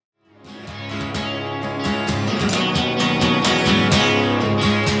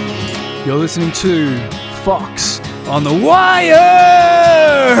You're listening to Fox on the Wire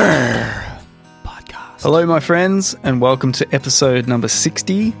podcast. Hello, my friends, and welcome to episode number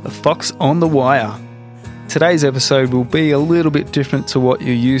 60 of Fox on the Wire. Today's episode will be a little bit different to what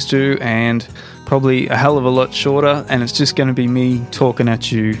you're used to and probably a hell of a lot shorter, and it's just going to be me talking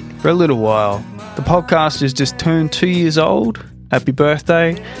at you for a little while. The podcast has just turned 2 years old. Happy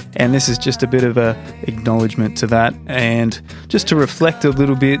birthday, and this is just a bit of a acknowledgement to that, and just to reflect a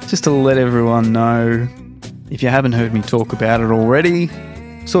little bit, just to let everyone know, if you haven't heard me talk about it already,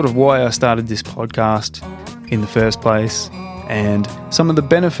 sort of why I started this podcast in the first place, and some of the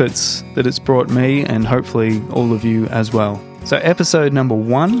benefits that it's brought me, and hopefully all of you as well. So episode number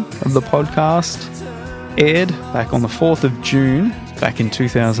 1 of the podcast aired back on the 4th of June, back in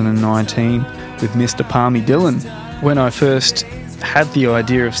 2019, with Mr. Palmy Dillon. When I first had the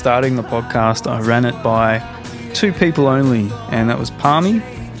idea of starting the podcast, I ran it by 2 people only, and that was Palmy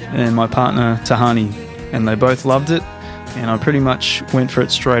and my partner Tahani, and they both loved it, and I pretty much went for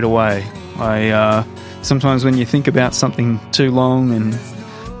it straight away. Sometimes when you think about something too long and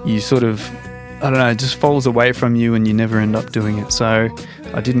you sort of, it just falls away from you and you never end up doing it. So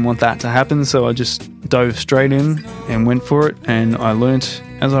I didn't want that to happen, so I just dove straight in and went for it, and I learnt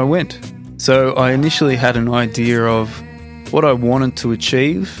as I went. So I initially had an idea of what I wanted to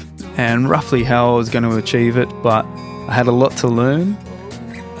achieve and roughly how I was going to achieve it, but I had a lot to learn,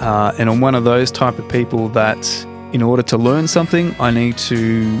 and I'm one of those type of people that in order to learn something, I need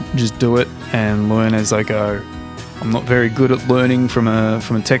to just do it and learn as I go. I'm not very good at learning from a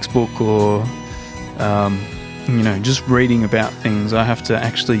textbook or just reading about things. I have to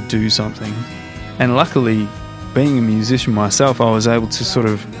actually do something, and luckily, being a musician myself, I was able to sort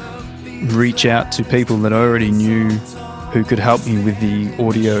of reach out to people that I already knew who could help me with the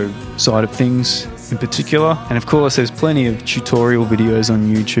audio side of things in particular. And of course, there's plenty of tutorial videos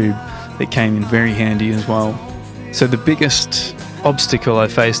on YouTube that came in very handy as well. So the biggest obstacle I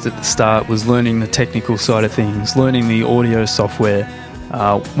faced at the start was learning the technical side of things, learning the audio software,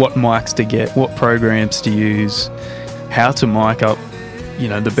 what mics to get, what programs to use, how to mic up,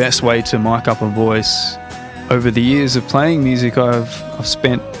 the best way to mic up a voice. Over the years of playing music, I've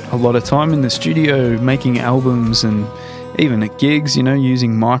spent a lot of time in the studio making albums and even at gigs,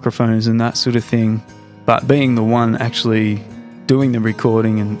 using microphones and that sort of thing. But being the one actually doing the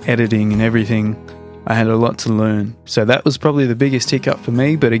recording and editing and everything, I had a lot to learn. So that was probably the biggest hiccup for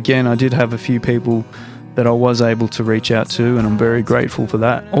me. But again, I did have a few people that I was able to reach out to, and I'm very grateful for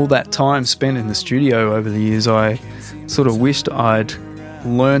that. All that time spent in the studio over the years, I sort of wished I'd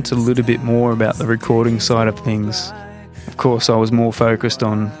learnt a little bit more about the recording side of things. Of course, I was more focused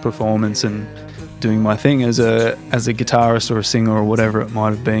on performance and doing my thing as a guitarist or a singer or whatever it might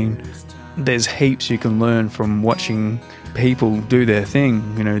have been. There's heaps you can learn from watching people do their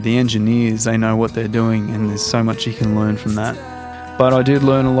thing. The engineers, they know what they're doing, and there's so much you can learn from that. But I did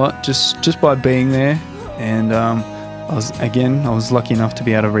learn a lot just by being there, and I was lucky enough to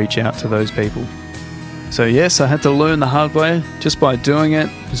be able to reach out to those people. So yes, I had to learn the hard way just by doing it.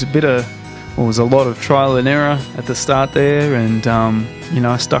 It was a lot of trial and error at the start there, and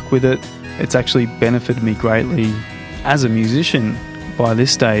I stuck with it. It's actually benefited me greatly as a musician by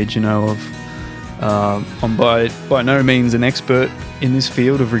this stage. I'm by no means an expert in this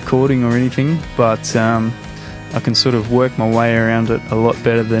field of recording or anything, but I can sort of work my way around it a lot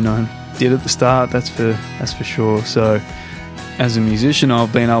better than I did at the start. That's for sure. So as a musician,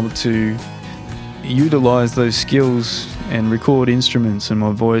 I've been able to utilize those skills and record instruments and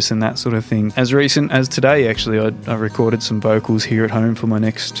my voice and that sort of thing. As recent as today, actually, I recorded some vocals here at home for my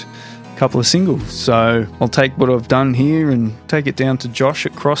next couple of singles. So I'll take what I've done here and take it down to Josh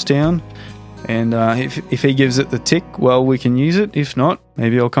at Crosstown, and if he gives it the tick, well, we can use it. If not,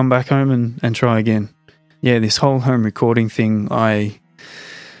 maybe I'll come back home and try again. Yeah, this whole home recording thing, I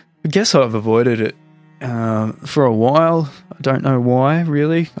guess I've avoided it for a while. I don't know why,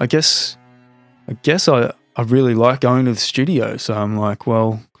 really. I guess I really like going to the studio, so I'm like,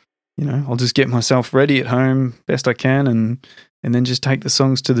 well, I'll just get myself ready at home best I can and then just take the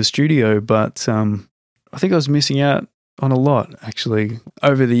songs to the studio. But I think I was missing out on a lot, actually.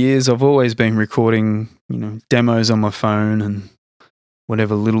 Over the years, I've always been recording, demos on my phone and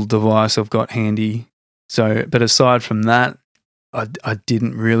whatever little device I've got handy. So, but aside from that, I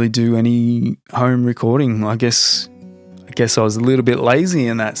didn't really do any home recording. I guess I was a little bit lazy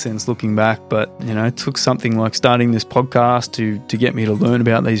in that sense, looking back, but it took something like starting this podcast to get me to learn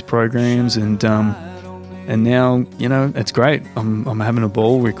about these programs, and now it's great. I'm having a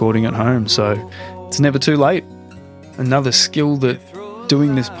ball recording at home, so it's never too late. Another skill that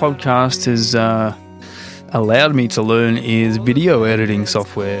doing this podcast has allowed me to learn is video editing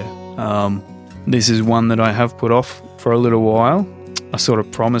software. This is one that I have put off for a little while. I sort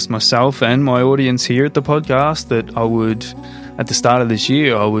of promised myself and my audience here at the podcast that I would, at the start of this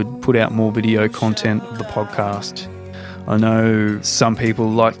year, I would put out more video content of the podcast. I know some people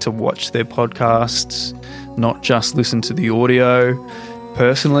like to watch their podcasts, not just listen to the audio.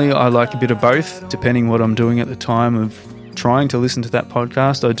 Personally, I like a bit of both, depending what I'm doing at the time of trying to listen to that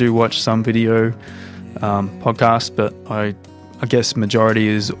podcast. I do watch some video podcasts, but I guess majority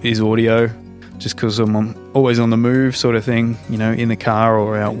is audio, just because I'm always on the move sort of thing, in the car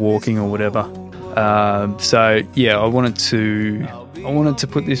or out walking or whatever. So yeah, I wanted to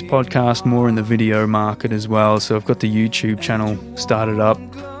put this podcast more in the video market as well. So I've got the YouTube channel started up.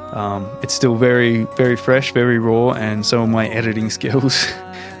 It's still very, very fresh, very raw, and so are my editing skills.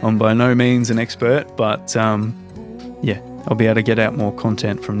 I'm by no means an expert, but yeah, I'll be able to get out more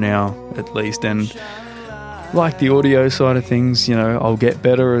content from now at least. And like the audio side of things, I'll get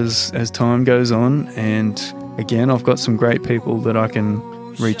better as time goes on. And again, I've got some great people that I can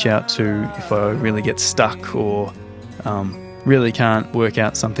reach out to if I really get stuck or really can't work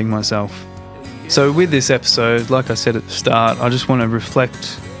out something myself. So with this episode, like I said at the start, I just want to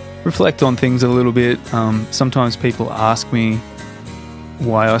reflect on things a little bit. Sometimes people ask me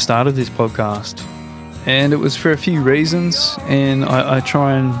why I started this podcast, and it was for a few reasons, and I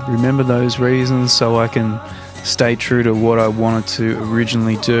try and remember those reasons so I can stay true to what I wanted to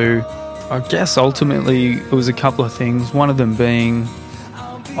originally do. I guess ultimately it was a couple of things, one of them being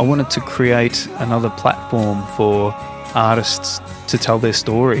I wanted to create another platform for artists to tell their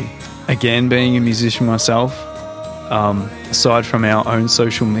story. Again, being a musician myself, aside from our own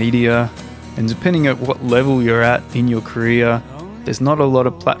social media, and depending at what level you're at in your career, there's not a lot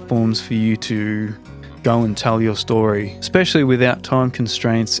of platforms for you to go and tell your story, especially without time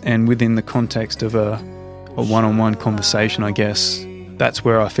constraints and within the context of a one-on-one conversation, I guess. That's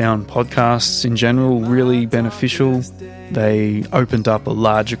where I found podcasts in general really beneficial. They opened up a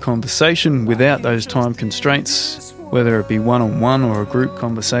larger conversation without those time constraints, whether it be one-on-one or a group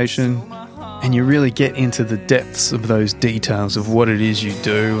conversation, and you really get into the depths of those details of what it is you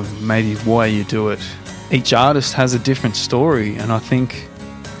do and maybe why you do it. Each artist has a different story, and I think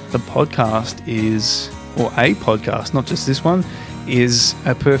the podcast not just this one, is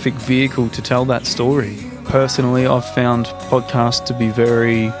a perfect vehicle to tell that story. Personally, I've found podcasts to be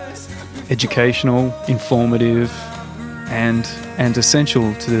very educational, informative, and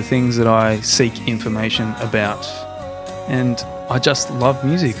essential to the things that I seek information about. And I just love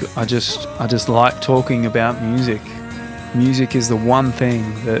music. I just like talking about music. Music is the one thing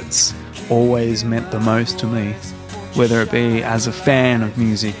that's always meant the most to me, whether it be as a fan of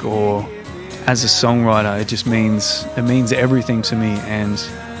music or as a songwriter. It means everything to me, and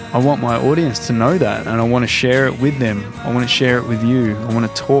I want my audience to know that, and I want to share it with them. I want to share it with you. I want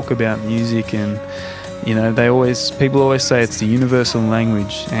to talk about music, and people always say it's the universal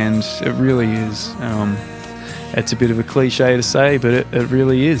language, and it really is. It's a bit of a cliche to say, but it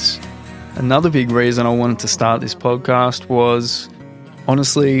really is. Another big reason I wanted to start this podcast was,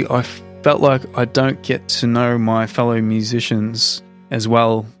 honestly, I felt like I don't get to know my fellow musicians as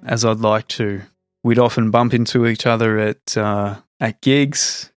well as I'd like to. We'd often bump into each other at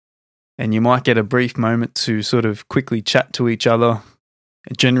gigs, and you might get a brief moment to sort of quickly chat to each other.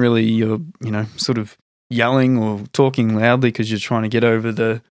 Generally, you're, sort of yelling or talking loudly because you're trying to get over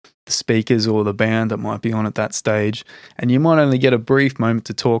the speakers or the band that might be on at that stage. And you might only get a brief moment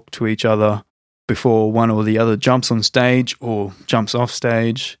to talk to each other before one or the other jumps on stage or jumps off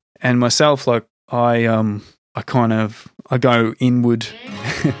stage. And myself, like I go inward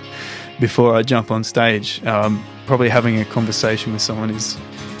before I jump on stage. Probably having a conversation with someone is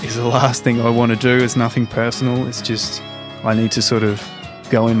the last thing I want to do. It's nothing personal. It's just I need to sort of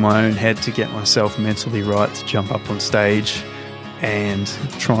go in my own head to get myself mentally right to jump up on stage and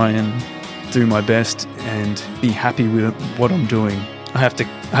try and do my best and be happy with what I'm doing. I have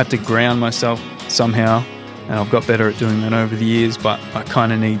to ground myself somehow, and I've got better at doing that over the years, but I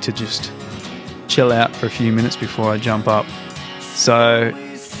kind of need to just chill out for a few minutes before I jump up. So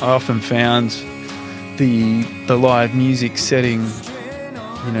I often found the live music setting,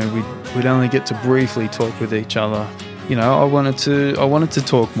 we'd only get to briefly talk with each other. I wanted to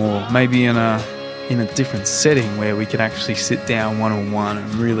talk more, maybe in a different setting where we could actually sit down one-on-one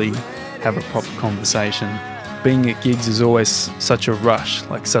and really have a proper conversation. Being at gigs is always such a rush,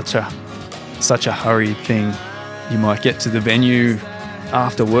 like such a hurried thing. You might get to the venue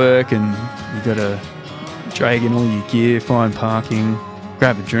after work and you've got to drag in all your gear, find parking,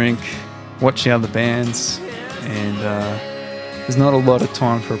 grab a drink, watch the other bands, and there's not a lot of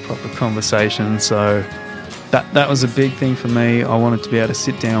time for a proper conversation. So That was a big thing for me. I wanted to be able to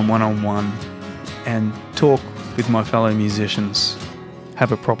sit down one-on-one and talk with my fellow musicians,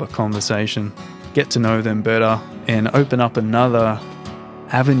 have a proper conversation, get to know them better, and open up another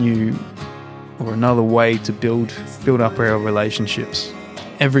avenue or another way to build up our relationships.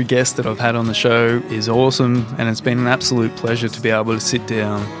 Every guest that I've had on the show is awesome, and it's been an absolute pleasure to be able to sit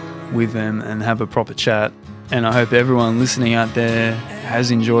down with them and have a proper chat. And I hope everyone listening out there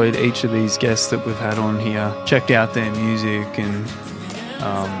has enjoyed each of these guests that we've had on here, checked out their music, and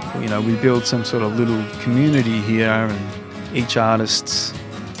we build some sort of little community here, and each artist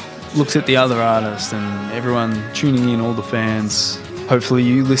looks at the other artist, and everyone tuning in, all the fans. Hopefully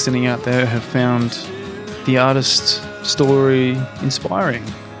you listening out there have found the artist story inspiring.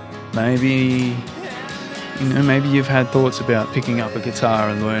 Maybe you've had thoughts about picking up a guitar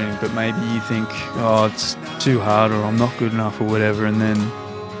and learning, but maybe you think, it's too hard, or I'm not good enough, or whatever, and then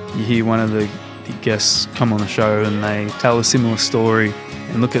you hear one of the guests come on the show and they tell a similar story,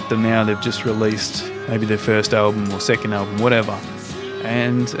 and look at them now, they've just released maybe their first album or second album, whatever,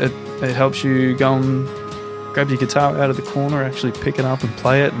 and it helps you go and grab your guitar out of the corner, actually pick it up and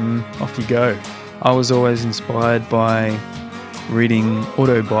play it, and off you go. I was always inspired by reading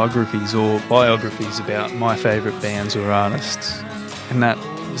autobiographies or biographies about my favourite bands or artists, and that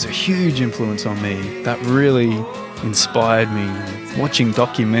was a huge influence on me. That really inspired me. Watching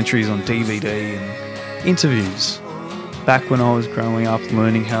documentaries on DVD and interviews. Back when I was growing up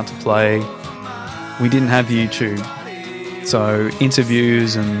learning how to play, we didn't have YouTube, so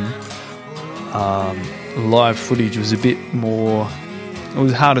interviews and live footage was a bit more, it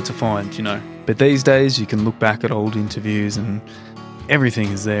was harder to find, But these days you can look back at old interviews and everything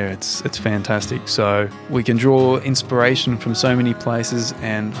is there. It's fantastic. So we can draw inspiration from so many places,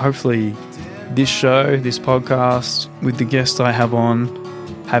 and hopefully this show, this podcast, with the guests I have on,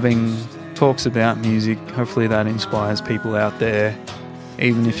 having talks about music, hopefully that inspires people out there.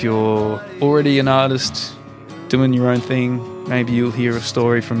 Even if you're already an artist doing your own thing, maybe you'll hear a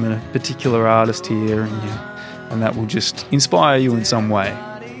story from a particular artist here, and that will just inspire you in some way.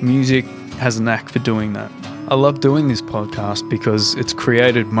 Music has a knack for doing that. I love doing this podcast because it's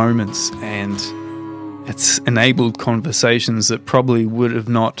created moments and it's enabled conversations that probably would have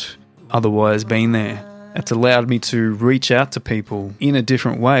not otherwise been there. It's allowed me to reach out to people in a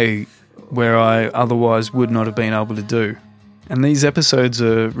different way where I otherwise would not have been able to do. And these episodes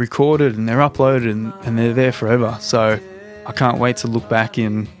are recorded and they're uploaded and they're there forever. So I can't wait to look back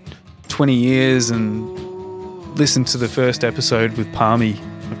in 20 years and listen to the first episode with Palmy.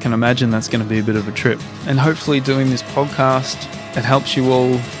 I can imagine that's going to be a bit of a trip. And hopefully doing this podcast, it helps you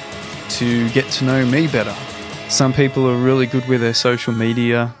all to get to know me better. Some people are really good with their social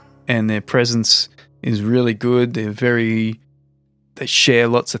media and their presence is really good. They share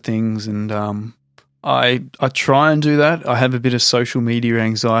lots of things, and I try and do that. I have a bit of social media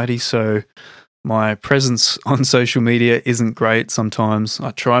anxiety, so my presence on social media isn't great sometimes.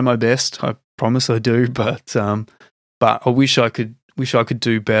 I try my best. I promise I do, but I wish I could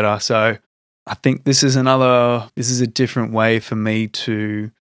do better. So I think this is a different way for me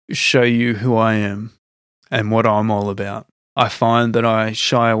to show you who I am and what I'm all about. I find that I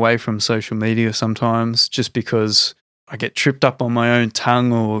shy away from social media sometimes just because I get tripped up on my own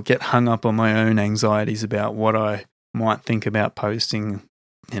tongue or get hung up on my own anxieties about what I might think about posting.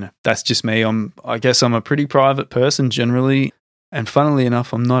 That's just me. I guess I'm a pretty private person generally. And funnily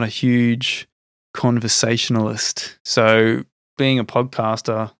enough, I'm not a huge conversationalist. So being a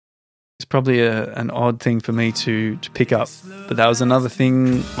podcaster is probably an odd thing for me to pick up. But that was another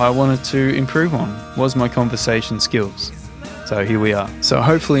thing I wanted to improve on, was my conversation skills. So here we are. So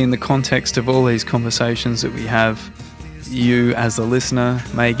hopefully in the context of all these conversations that we have, you as a listener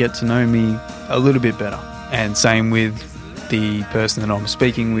may get to know me a little bit better. And same with the person that I'm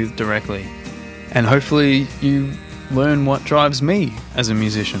speaking with directly. And hopefully you learn what drives me as a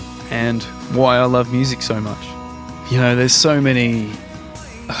musician and why I love music so much. There's so many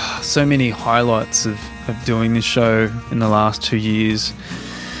highlights of doing this show in the last 2 years.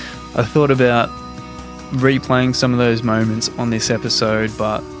 I thought about replaying some of those moments on this episode,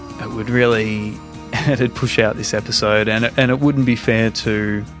 but it'd push out this episode, and it wouldn't be fair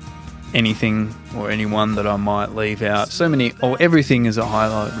to anything or anyone that I might leave out. Everything is a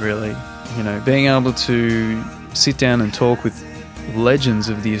highlight, really. Being able to sit down and talk with legends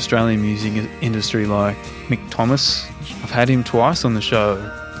of the Australian music industry like Mick Thomas. I've had him twice on the show.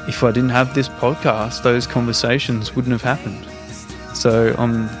 If I didn't have this podcast, those conversations wouldn't have happened. So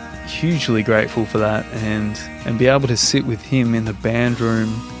I'm hugely grateful for that, and be able to sit with him in the band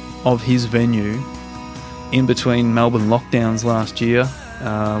room of his venue in between Melbourne lockdowns last year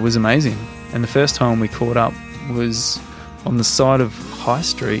was amazing. And the first time we caught up was on the side of High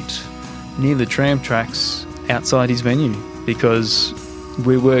Street, near the tram tracks outside his venue, because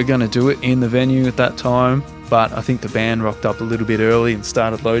we were going to do it in the venue at that time, but I think the band rocked up a little bit early and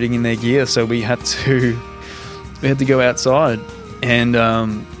started loading in their gear, so we had to go outside. And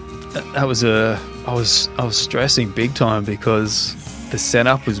I was stressing big time because the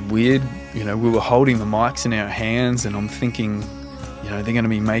setup was weird. You know, we were holding the mics in our hands, and I'm thinking, you know, they're going to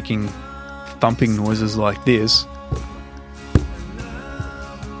be making thumping noises like this,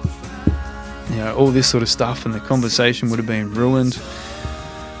 you know, all this sort of stuff, and the conversation would have been ruined.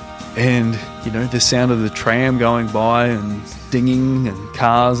 And, you know, the sound of the tram going by and dinging and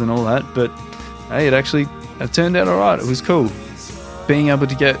cars and all that. But hey, it turned out all right. It was cool being able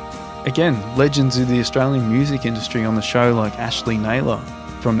to get, again, legends of the Australian music industry on the show, like Ashley Naylor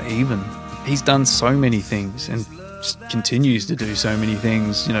from Even. He's done so many things and just continues to do so many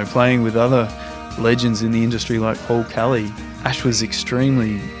things, you know, playing with other legends in the industry like Paul Kelly. Ash was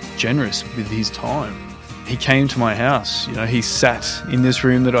extremely generous with his time. He came to my house, you know, he sat in this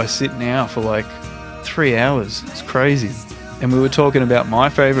room that I sit now for like 3 hours. It's crazy. And we were talking about my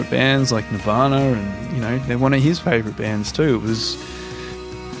favourite bands like Nirvana, and, you know, they're one of his favourite bands too. It was,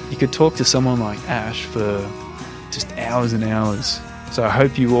 you could talk to someone like Ash for just hours and hours. So I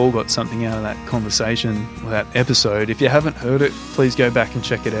hope you all got something out of that conversation, or that episode. If you haven't heard it, please go back and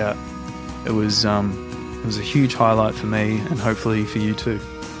check it out. It was a huge highlight for me, and hopefully for you too.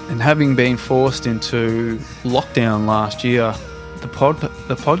 And having been forced into lockdown last year, the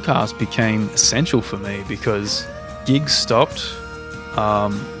podcast became essential for me because gigs stopped,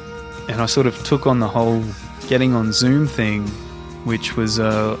 and I sort of took on the whole getting on Zoom thing, which was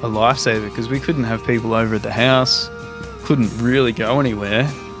a lifesaver because we couldn't have people over at the house, couldn't really go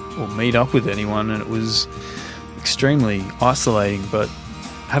anywhere or meet up with anyone, and it was extremely isolating. But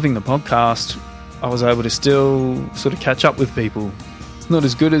having the podcast, I was able to still sort of catch up with people. It's not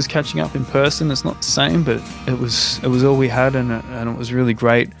as good as catching up in person, it's not the same, but it was all we had, and it was really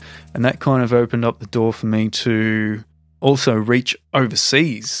great. And that kind of opened up the door for me to also reach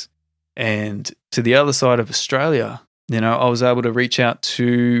overseas and to the other side of Australia. You know, I was able to reach out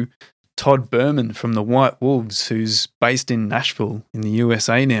to Todd Berman from the White Wolves, who's based in Nashville in the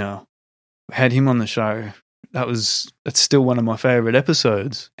USA now. I had him on the show. That's still one of my favourite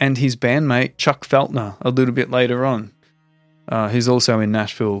episodes. And his bandmate, Chuck Feltner, a little bit later on, who's also in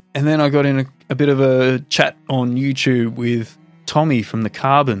Nashville. And then I got in a bit of a chat on YouTube with Tommy from the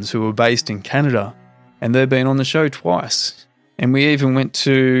Carbons, who are based in Canada. And they've been on the show twice. And we even went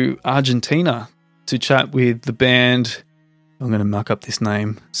to Argentina to chat with the band, I'm going to muck up this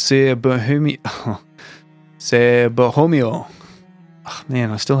name, Ser Bohemio. Oh, man,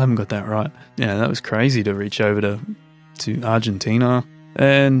 I still haven't got that right. Yeah, that was crazy to reach over to Argentina.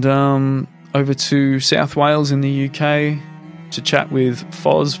 And over to South Wales in the UK to chat with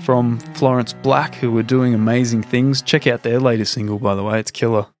Foz from Florence Black, who were doing amazing things. Check out their latest single, by the way. It's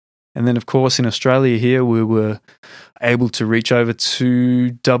killer. And then, of course, in Australia here, we were able to reach over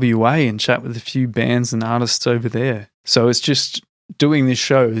to WA and chat with a few bands and artists over there. So it's just, doing this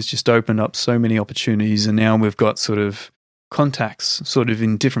show has just opened up so many opportunities, and now we've got sort of contacts sort of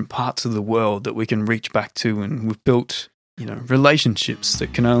in different parts of the world that we can reach back to, and we've built, you know, relationships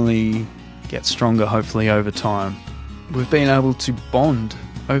that can only get stronger, hopefully, over time. We've been able to bond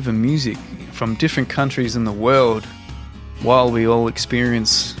over music from different countries in the world while we all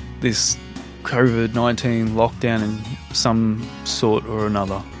experience this COVID-19 lockdown in some sort or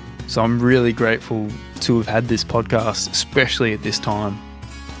another. So I'm really grateful to have had this podcast, especially at this time.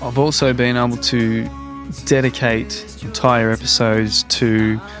 I've also been able to dedicate entire episodes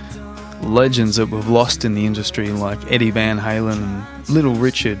to legends that we've lost in the industry, like Eddie Van Halen and Little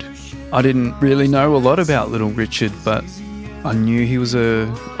Richard. I didn't really know a lot about Little Richard, but I knew he was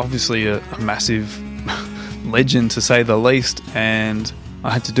obviously a massive legend, to say the least, and I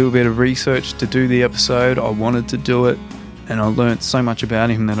had to do a bit of research to do the episode. I wanted to do it, and I learnt so much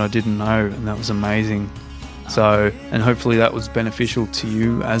about him that I didn't know, and that was amazing. So, and hopefully that was beneficial to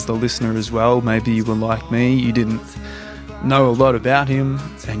you as the listener as well. Maybe you were like me, you didn't know a lot about him,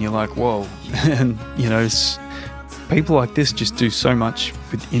 and you're like, whoa. And, you know, people like this just do so much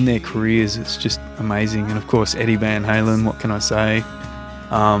within their careers. It's just amazing. And of course, Eddie Van Halen, what can I say?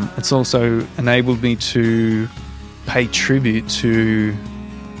 It's also enabled me to pay tribute to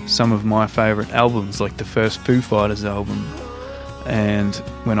some of my favourite albums, like the first Foo Fighters album. And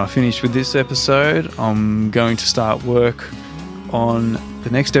when I finish with this episode, I'm going to start work on the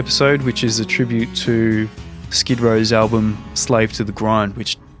next episode, which is a tribute to Skid Row's album Slave to the Grind,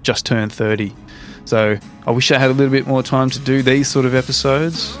 which just turned 30. So I wish I had a little bit more time to do these sort of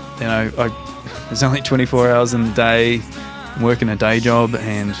episodes. You know, there's only 24 hours in the day, I'm working a day job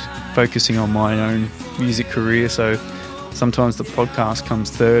and focusing on my own music career. So sometimes the podcast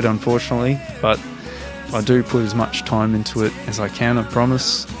comes third, unfortunately, but I do put as much time into it as I can, I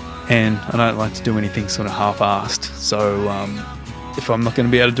promise. And I don't like to do anything sort of half-assed. So if I'm not going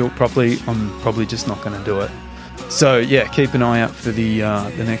to be able to do it properly, I'm probably just not going to do it. So yeah, keep an eye out for the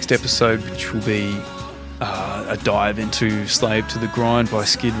next episode, which will be a dive into Slave to the Grind by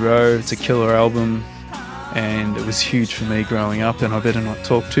Skid Row. It's a killer album, and it was huge for me growing up, and I better not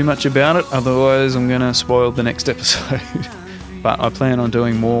talk too much about it, otherwise I'm going to spoil the next episode. But I plan on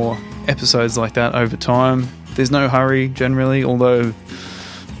doing more episodes like that over time. There's no hurry generally, although,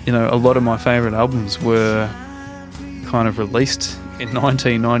 you know, a lot of my favourite albums were kind of released in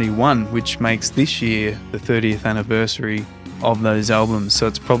 1991, which makes this year the 30th anniversary of those albums, so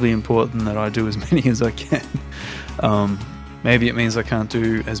it's probably important that I do as many as I can. Maybe it means I can't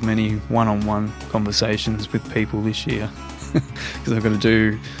do as many one-on-one conversations with people this year because I've got to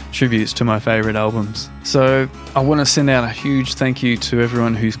do tributes to my favourite albums. So I want to send out a huge thank you to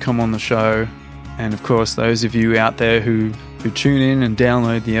everyone who's come on the show, and of course those of you out there who tune in and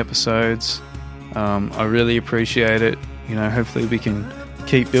download the episodes. I really appreciate it. You know, hopefully we can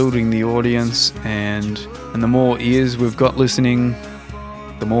keep building the audience, and the more ears we've got listening,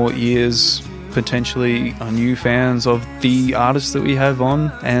 the more ears potentially are new fans of the artists that we have on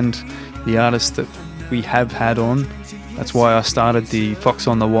and the artists that we have had on. That's why I started the Fox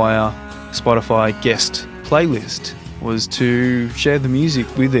on the Wire Spotify guest playlist, was to share the music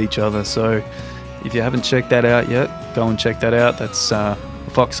with each other. So if you haven't checked that out yet, go and check that out. That's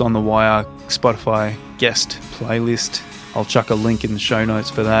Fox on the Wire Spotify guest playlist. I'll chuck a link in the show notes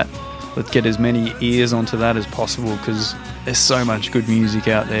for that. Let's get as many ears onto that as possible, because there's so much good music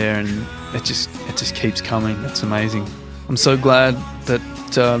out there, and it just keeps coming. It's amazing. I'm so glad that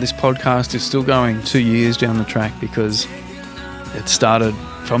this podcast is still going 2 years down the track, because it started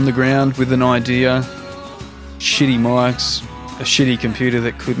from the ground with an idea, shitty mics, a shitty computer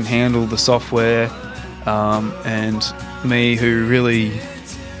that couldn't handle the software, and me who really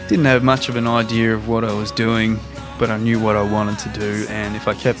didn't have much of an idea of what I was doing, but I knew what I wanted to do, and if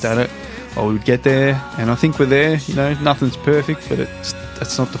I kept at it, I would get there. And I think we're there. You know, nothing's perfect, but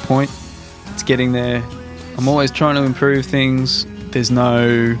that's not the point. It's getting there. I'm always trying to improve things. There's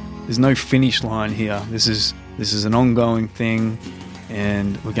no finish line here. This is an ongoing thing,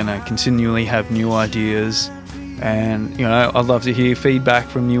 and we're going to continually have new ideas. And you know, I'd love to hear feedback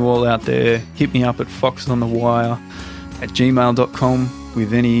from you all out there. Hit me up at foxonthewire@gmail.com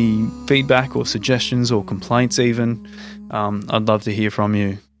with any feedback or suggestions or complaints even. I'd love to hear from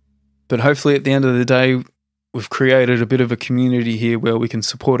you. But hopefully at the end of the day, we've created a bit of a community here where we can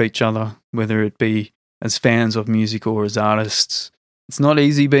support each other, whether it be as fans of music or as artists. It's not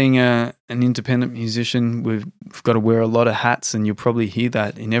easy being an independent musician. We've got to wear a lot of hats, and you'll probably hear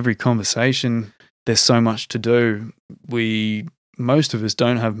that in every conversation. There's so much to do. Most of us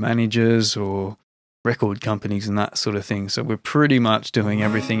don't have managers or record companies and that sort of thing, so we're pretty much doing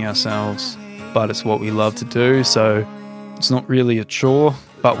everything ourselves, but it's what we love to do, so it's not really a chore.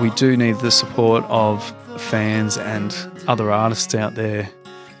 But we do need the support of fans and other artists out there,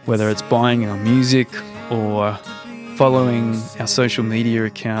 whether it's buying our music or following our social media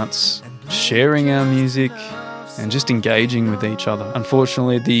accounts, sharing our music, and just engaging with each other.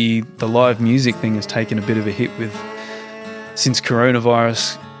 Unfortunately, the live music thing has taken a bit of a hit since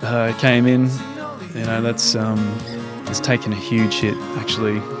coronavirus came in. You know, it's taken a huge hit,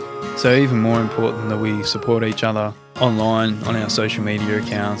 actually. So even more important that we support each other online on our social media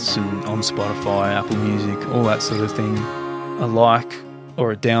accounts and on Spotify, Apple Music, all that sort of thing. A like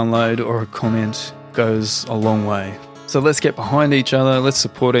or a download or a comment goes a long way. So let's get behind each other, let's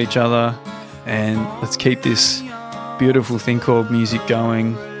support each other, and let's keep this beautiful thing called music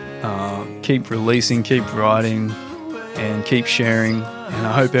going. Keep releasing, keep writing, and keep sharing. And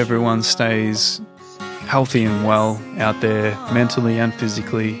I hope everyone stays healthy and well out there, mentally and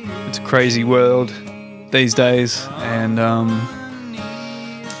physically. It's a crazy world these days, and I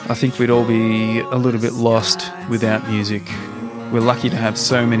think we'd all be a little bit lost without music. We're lucky to have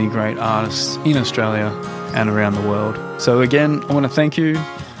so many great artists in Australia and around the world. So again, I want to thank you.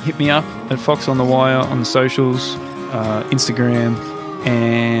 Hit me up at Fox on the Wire on the socials, Instagram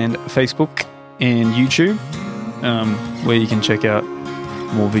and Facebook and YouTube, where you can check out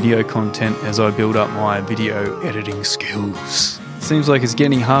more video content as I build up my video editing skills. Seems like it's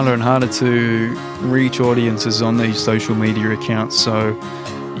getting harder and harder to reach audiences on these social media accounts, so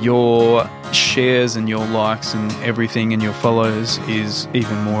your shares and your likes and everything and your follows is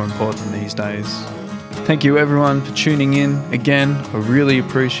even more important these days. Thank you everyone for tuning in. Again, I really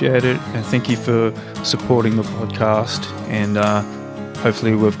appreciate it, and thank you for supporting the podcast. And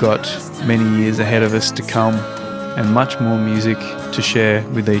hopefully we've got many years ahead of us to come and much more music to share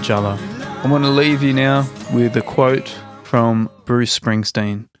with each other. I want to leave you now with a quote from Bruce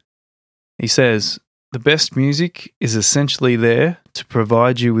Springsteen. He says, "The best music is essentially there to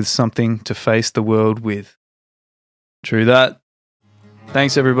provide you with something to face the world with." True that.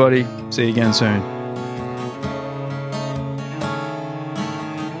 Thanks everybody. See you again soon.